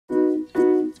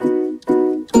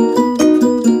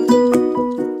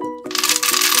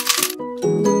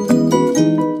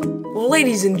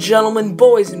Ladies and gentlemen,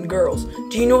 boys and girls,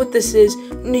 do you know what this is?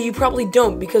 No, you probably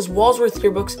don't, because Walsworth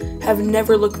yearbooks have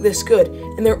never looked this good,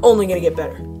 and they're only going to get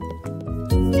better.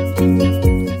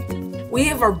 We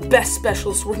have our best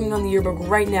specialists working on the yearbook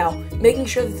right now, making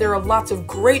sure that there are lots of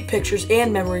great pictures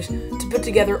and memories to put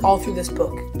together all through this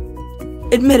book.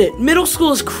 Admit it, middle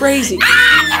school is crazy.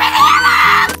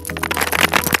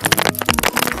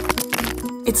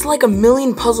 It's like a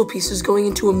million puzzle pieces going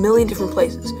into a million different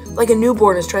places, like a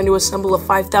newborn is trying to assemble a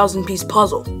 5,000-piece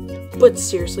puzzle. But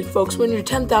seriously, folks, when you're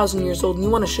 10,000 years old and you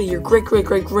want to show your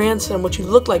great-great-great-grandson what you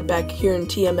look like back here in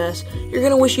TMS, you're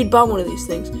going to wish you'd bought one of these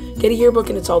things. Get a yearbook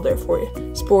and it's all there for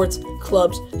you. Sports,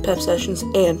 clubs, pep sessions,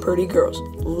 and pretty girls.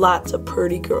 Lots of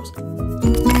pretty girls.